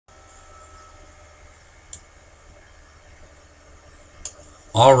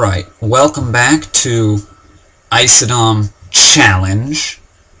Alright, welcome back to IsoDom Challenge.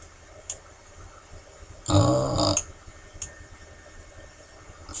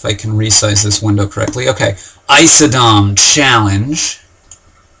 If I can resize this window correctly. Okay, IsoDom Challenge.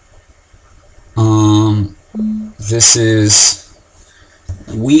 This is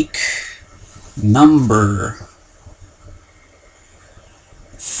week number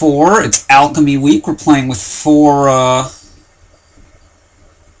 4. It's Alchemy Week. We're playing with 4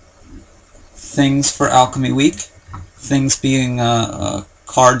 things for Alchemy Week. Things being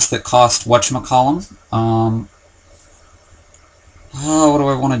cards that cost whatchamacallem. What do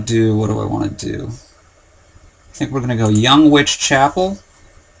I want to do? I think we're going to go Young Witch Chapel.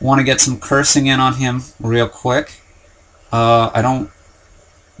 Want to get some cursing in on him real quick. I don't,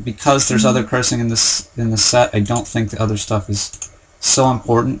 because there's other cursing in the set, I don't think the other stuff is so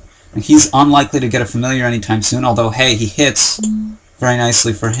important. And he's unlikely to get a familiar anytime soon, although, hey, he hits very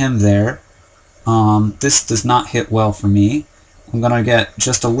nicely for him there. This does not hit well for me. I'm going to get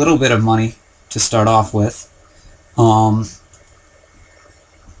just a little bit of money to start off with.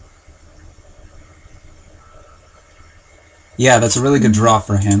 Yeah, that's a really good draw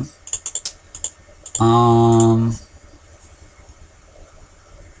for him. Want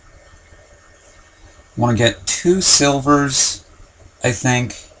to get 2 silvers, I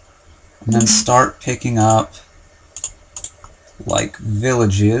think, and then start picking up like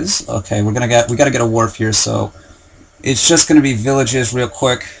villages. Okay, we gotta get a wharf here, so it's just gonna be villages real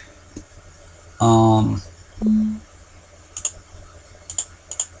quick.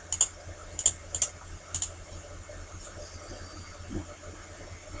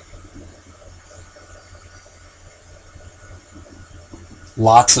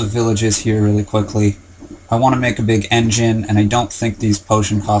 Lots of villages here really quickly. I want to make a big engine, and I don't think these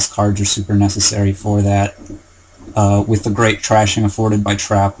potion cost cards are super necessary for that, with the great trashing afforded by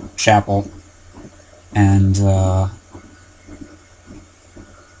Chapel. And,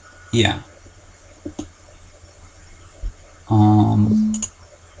 yeah. I'm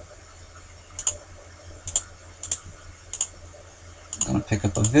gonna pick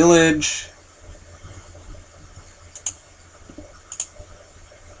up a village.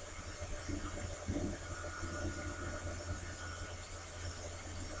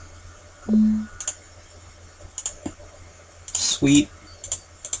 Sweet.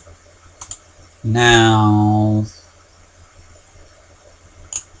 Now,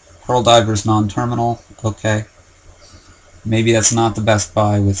 Pearl Diver's non-terminal. Okay. Maybe that's not the best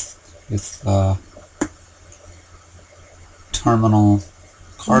buy with terminal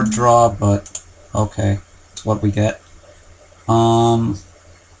card draw, but okay, it's what we get. I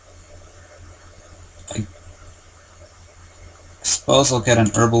suppose I'll get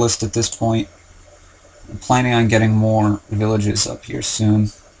an herbalist at this point. I'm planning on getting more villages up here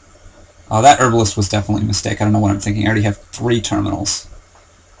soon. That herbalist was definitely a mistake. I don't know what I'm thinking. I already have 3 terminals.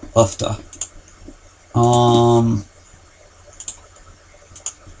 Ufta.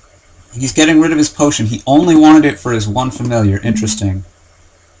 He's getting rid of his potion. He only wanted it for his 1 familiar. Interesting.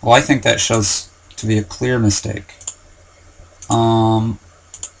 Well, I think that shows to be a clear mistake.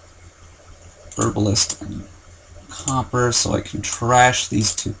 Herbalist and copper, so I can trash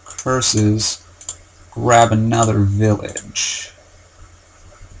these 2 curses. Grab another village.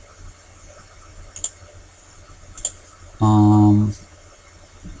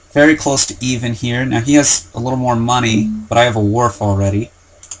 Very close to even here. Now he has a little more money, but I have a wharf already.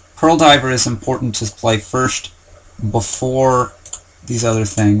 Pearl Diver is important to play first before these other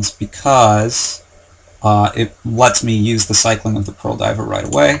things because it lets me use the cycling of the Pearl Diver right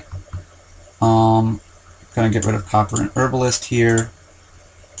away. Gonna get rid of Copper and Herbalist here.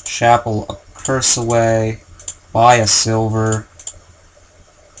 Chapel a curse away. Buy a silver.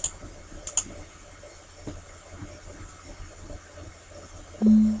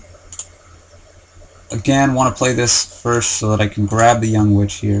 Again, want to play this first so that I can grab the Young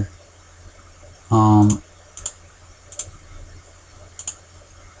Witch here.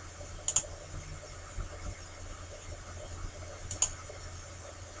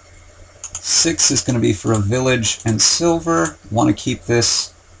 6 is going to be for a village and silver. Want to keep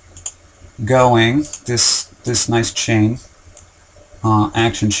this going, this nice chain,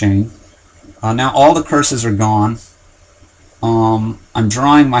 action chain. Now all the curses are gone. I'm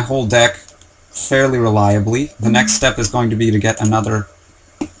drawing my whole deck fairly reliably. The next step is going to be to get another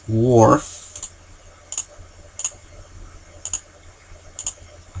wharf.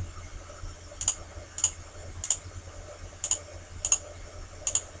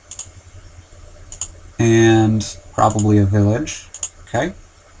 And probably a village. Okay.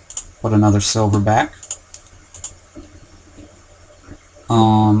 Put another silver back.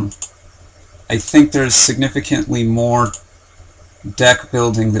 I think there's significantly more deck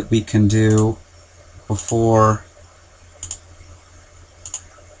building that we can do before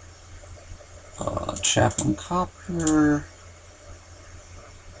Chapel and Copper.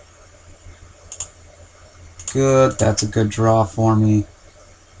 Good, that's a good draw for me.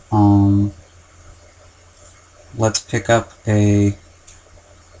 Let's pick up a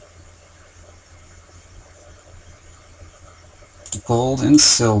gold and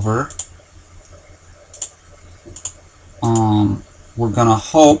silver. We're gonna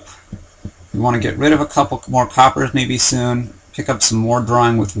hope we want to get rid of a couple more coppers maybe soon, pick up some more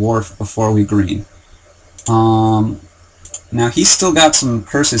drawing with Wharf before we green. Now he's still got some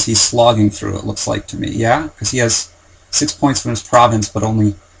curses he's slogging through, it looks like to me, yeah? Because he has 6 points from his province, but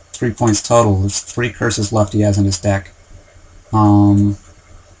only 3 points total. There's 3 curses left he has in his deck.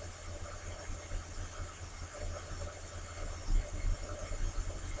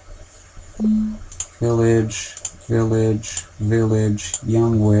 Village, village, village,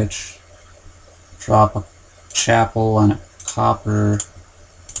 young witch. Drop a chapel and a copper.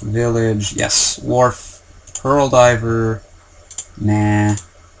 Village, yes. Wharf, pearl diver. Nah.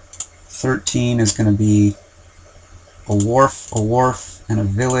 13 is going to be a wharf, and a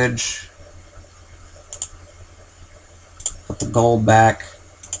village. Put the gold back.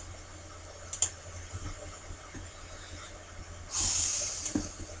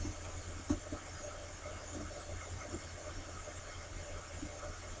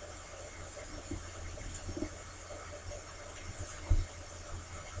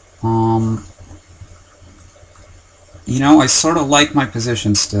 You know, I sort of like my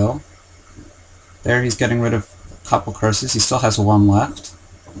position still. There, he's getting rid of a couple curses. He still has 1 left.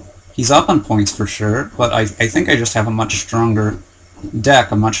 He's up on points for sure, but I think I just have a much stronger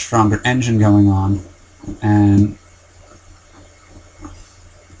deck, a much stronger engine going on, and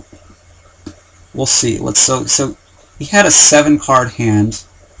we'll see. So he had a 7-card hand,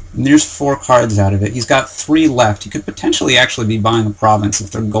 and there's 4 cards out of it. He's got 3 left. He could potentially actually be buying the province if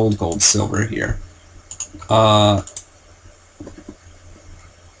they're gold, gold, silver here.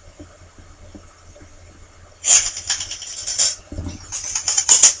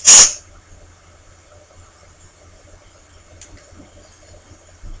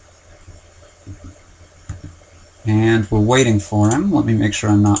 And we're waiting for him. Let me make sure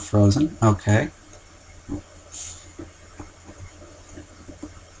I'm not frozen. Okay.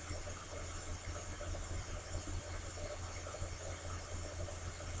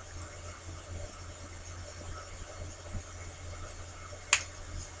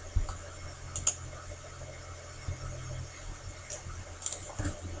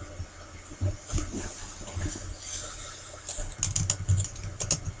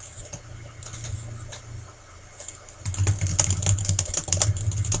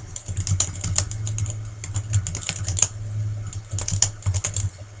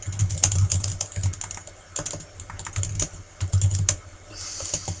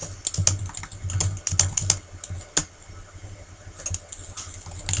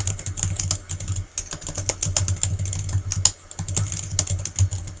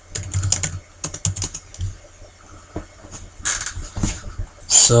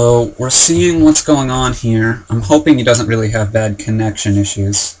 So we're seeing what's going on here. I'm hoping he doesn't really have bad connection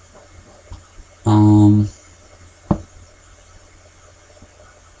issues.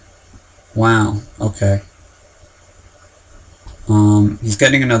 Wow, okay. He's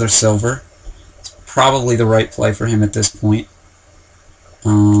getting another silver. It's probably the right play for him at this point.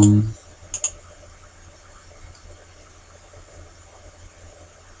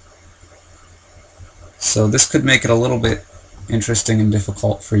 So this could make it a little bit interesting and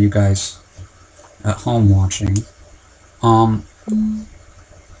difficult for you guys at home watching.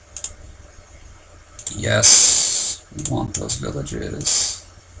 Yes, we want those villages.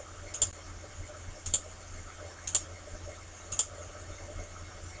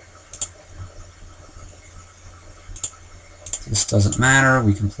 This doesn't matter.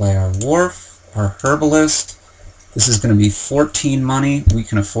 We can play our wharf, our herbalist. This is going to be 14 money. We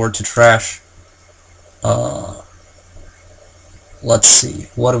can afford to trash. Let's see.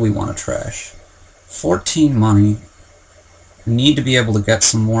 What do we want to trash? 14 money. We need to be able to get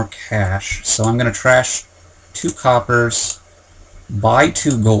some more cash. So I'm going to trash 2 coppers, buy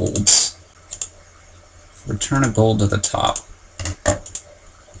 2 golds, return a gold to the top.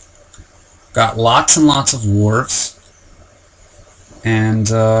 Got lots and lots of wharves. And,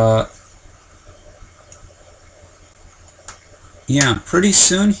 yeah, pretty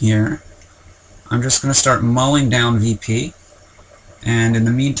soon here, I'm just going to start mowing down VP. And in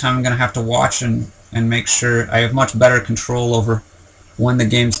the meantime, I'm going to have to watch and make sure I have much better control over when the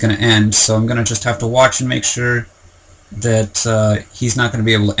game's going to end, so I'm going to just have to watch and make sure that he's not going to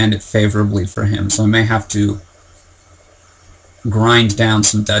be able to end it favorably for him, so I may have to grind down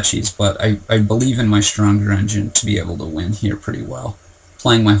some duchies, but I believe in my stronger engine to be able to win here pretty well,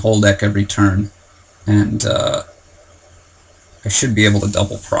 playing my whole deck every turn, and I should be able to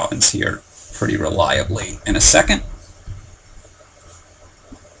double province here pretty reliably in a second.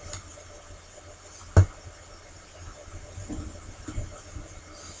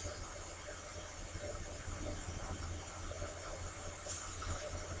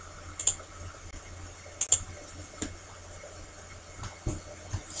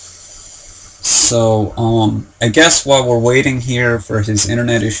 So, I guess while we're waiting here for his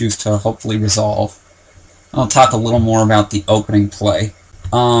internet issues to hopefully resolve, I'll talk a little more about the opening play.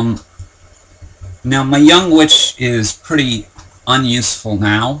 Now, my Young Witch is pretty unuseful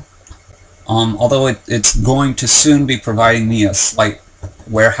now, although it's going to soon be providing me a slight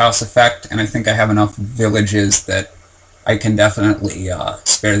warehouse effect, and I think I have enough villages that I can definitely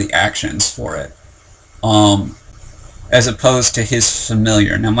spare the actions for it, as opposed to his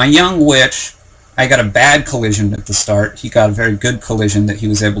Familiar. Now, my Young Witch, I got a bad collision at the start. He got a very good collision that he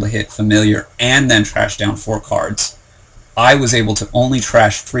was able to hit Familiar and then trash down 4 cards. I was able to only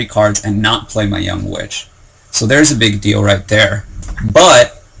trash 3 cards and not play my Young Witch. So there's a big deal right there.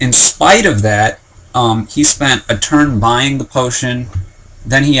 But in spite of that, he spent a turn buying the potion.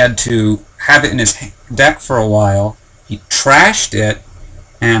 Then he had to have it in his deck for a while. He trashed it.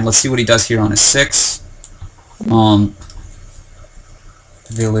 And let's see what he does here on a 6.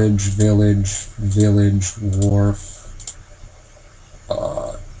 Village, wharf,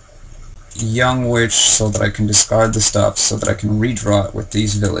 Young Witch, so that I can discard the stuff, so that I can redraw it with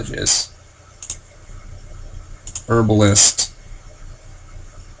these villages. Herbalist,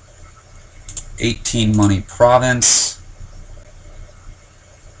 18 money province.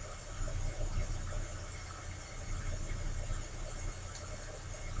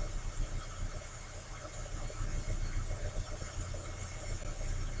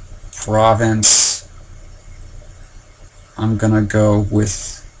 Province, I'm gonna go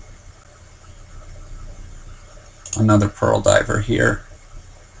with another Pearl Diver here.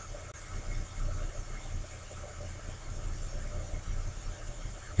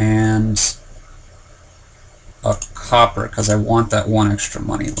 And a copper, because I want that 1 extra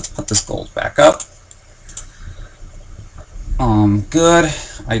money. Let's put this gold back up. Good.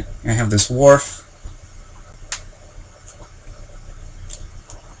 I have this wharf.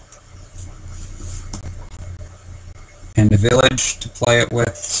 And a village to play it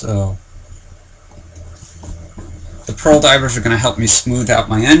with, so the Pearl Divers are going to help me smooth out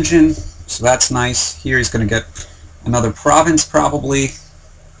my engine, so that's nice. Here he's going to get another province probably.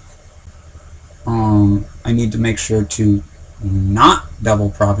 I need to make sure to not double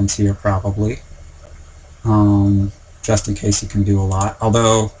province here probably, just in case he can do a lot.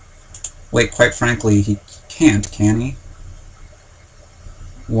 Although, wait, quite frankly, he can't, can he?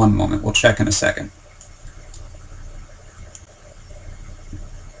 One moment, we'll check in a second.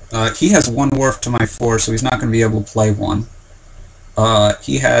 He has 1 wharf to my 4, so he's not going to be able to play 1.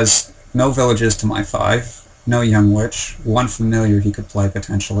 He has no villages to my 5, no Young Witch, 1 Familiar he could play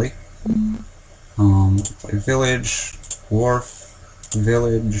potentially. Play village, wharf,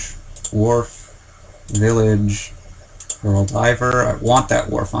 village, Pearl Diver. I want that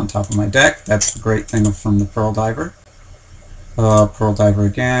wharf on top of my deck. That's the great thing from the Pearl Diver. Pearl Diver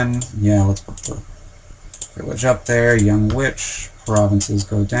again. Yeah, let's put the village up there. Young Witch. Provinces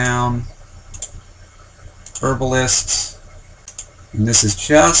go down. Herbalists. And this is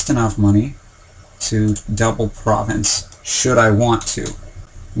just enough money to double province, should I want to.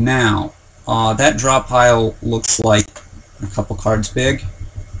 Now, that draw pile looks like a couple cards big.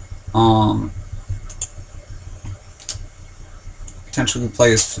 Potentially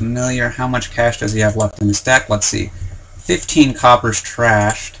play his Familiar. How much cash does he have left in his deck? Let's see. 15 coppers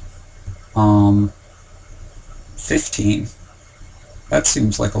trashed. 15. That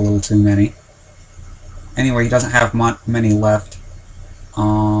seems like a little too many. Anyway, he doesn't have many left.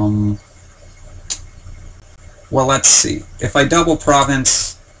 Well, let's see. If I double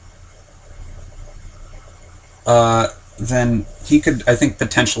province, then he could, I think,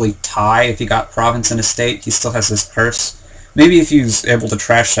 potentially tie if he got province in a state. He still has this curse. Maybe if he was able to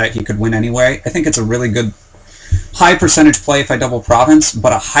trash that, he could win anyway. I think it's a really good high percentage play if I double province,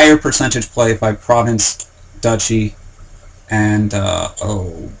 but a higher percentage play if I province duchy and,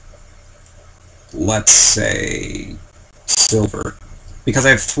 let's say silver. Because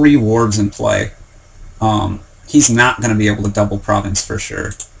I have 3 wards in play, he's not going to be able to double province for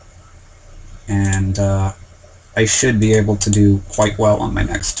sure. And I should be able to do quite well on my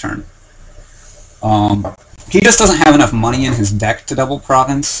next turn. He just doesn't have enough money in his deck to double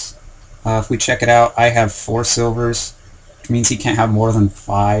province. If we check it out, I have 4 silvers, which means he can't have more than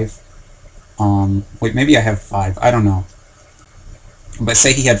 5. Wait, maybe I have 5. I don't know. But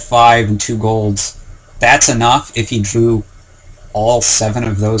say he had 5 and 2 golds. That's enough if he drew all 7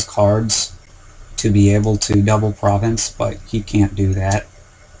 of those cards to be able to double province, but he can't do that.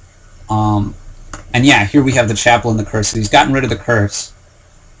 And yeah, here we have the Chapel and the curse. So he's gotten rid of the curse.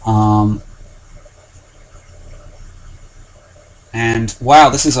 And wow,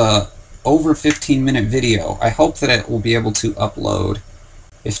 this is a over 15-minute video. I hope that it will be able to upload.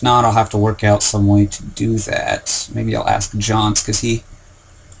 If not, I'll have to work out some way to do that. Maybe I'll ask Johns, because he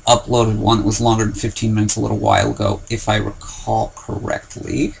uploaded one that was longer than 15 minutes a little while ago, if I recall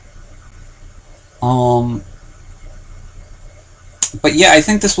correctly. But yeah, I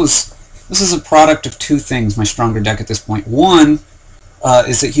think this is a product of 2 things, my stronger deck at this point. One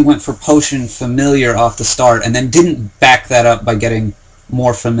is that he went for Potion Familiar off the start, and then didn't back that up by getting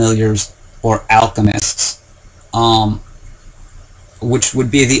more Familiars or Alchemists, which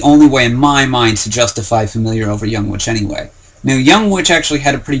would be the only way in my mind to justify Familiar over Young Witch anyway. Now, Young Witch actually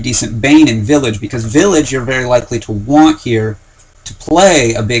had a pretty decent Bane in Village, because Village you're very likely to want here to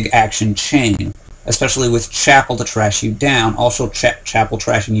play a big action chain, especially with Chapel to trash you down. Also, Chapel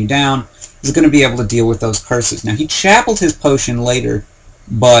trashing you down is going to be able to deal with those curses. Now, he Chapeled his potion later,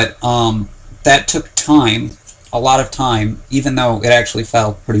 but that took time, a lot of time, even though it actually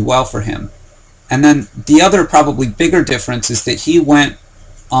fell pretty well for him. And then the other probably bigger difference is that he went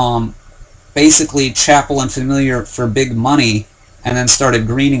basically Chapel and Familiar for big money, and then started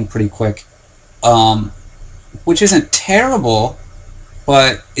greening pretty quick, which isn't terrible,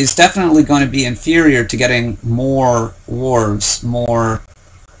 but is definitely going to be inferior to getting more wars, more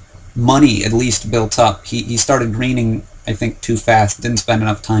money at least built up. He started greening, I think, too fast, didn't spend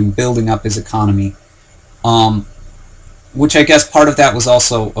enough time building up his economy, which I guess part of that was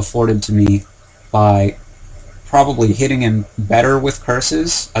also afforded to me by probably hitting him better with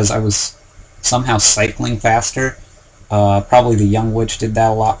curses, as I was somehow cycling faster. Probably the Young Witch did that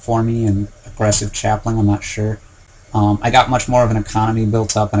a lot for me, and aggressive Chapeling, I'm not sure. I got much more of an economy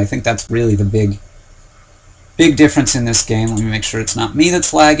built up, and I think that's really the big difference in this game. Let me make sure it's not me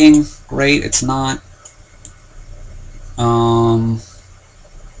that's lagging. Great, it's not.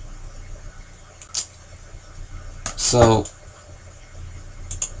 So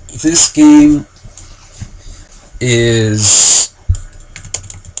this game is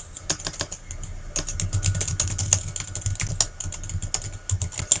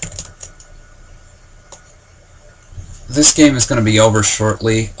going to be over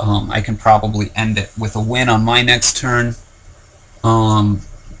shortly. I can probably end it with a win on my next turn.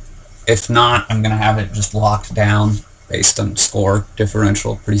 If not, I'm going to have it just locked down based on score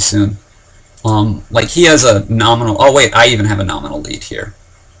differential pretty soon. Like, he has a nominal... Oh, wait, I even have a nominal lead here.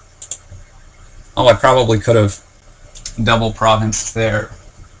 Oh, I probably could have double provinced there.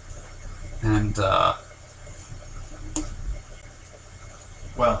 And,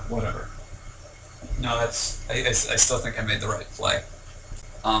 well, whatever. No, that's... I still think I made the right play.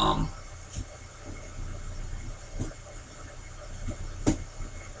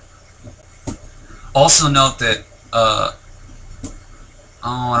 Also note that, oh,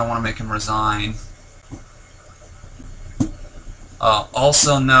 I don't want to make him resign.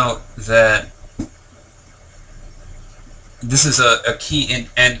 Also note that this is a key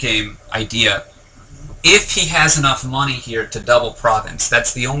endgame idea. If he has enough money here to double province,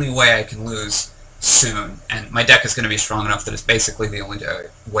 that's the only way I can lose soon. And my deck is going to be strong enough that it's basically the only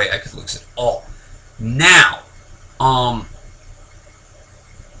way I could lose at all. Now,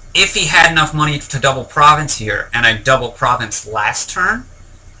 if he had enough money to double province here, and I double province last turn,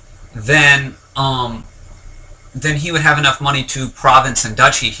 then he would have enough money to province and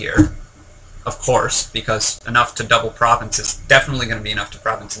duchy here, of course, because enough to double province is definitely going to be enough to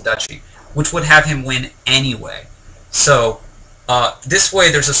province and duchy, which would have him win anyway. So this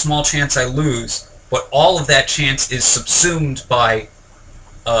way there's a small chance I lose, but all of that chance is subsumed by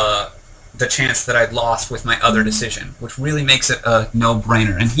the chance that I'd lost with my other decision, which really makes it a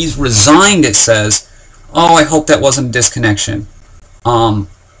no-brainer. And he's resigned, it says. Oh, I hope that wasn't a disconnection. I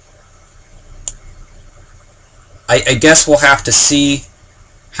guess we'll have to see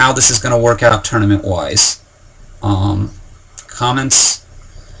how this is going to work out tournament-wise. Comments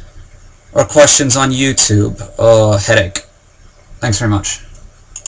or questions on YouTube? Headache. Thanks very much.